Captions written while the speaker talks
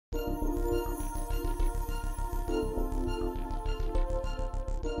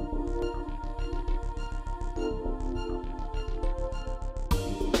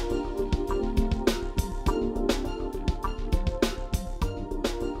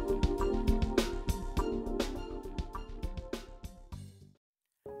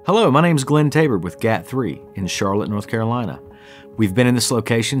Hello, my name is Glenn Tabor with GAT3 in Charlotte, North Carolina. We've been in this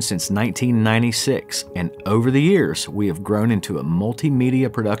location since 1996, and over the years, we have grown into a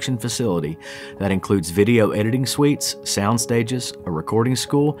multimedia production facility that includes video editing suites, sound stages, a recording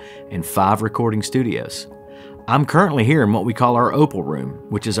school, and 5 recording studios. I'm currently here in what we call our Opal Room,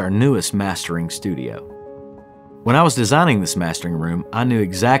 which is our newest mastering studio. When I was designing this mastering room, I knew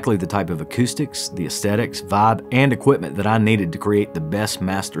exactly the type of acoustics, the aesthetics, vibe, and equipment that I needed to create the best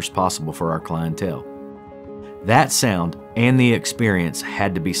masters possible for our clientele. That sound and the experience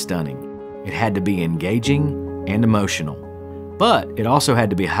had to be stunning. It had to be engaging and emotional, but it also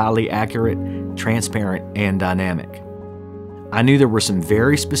had to be highly accurate, transparent, and dynamic. I knew there were some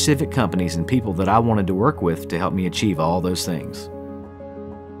very specific companies and people that I wanted to work with to help me achieve all those things.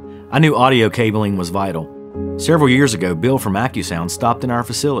 I knew audio cabling was vital. Several years ago, Bill from Accusound stopped in our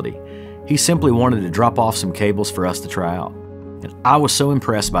facility. He simply wanted to drop off some cables for us to try out. And I was so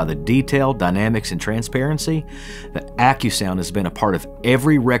impressed by the detail, dynamics, and transparency that Accusound has been a part of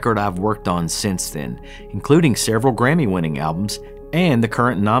every record I've worked on since then, including several Grammy-winning albums and the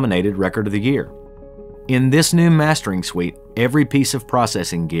current nominated Record of the Year. In this new mastering suite, every piece of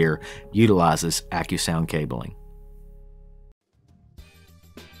processing gear utilizes Accusound cabling.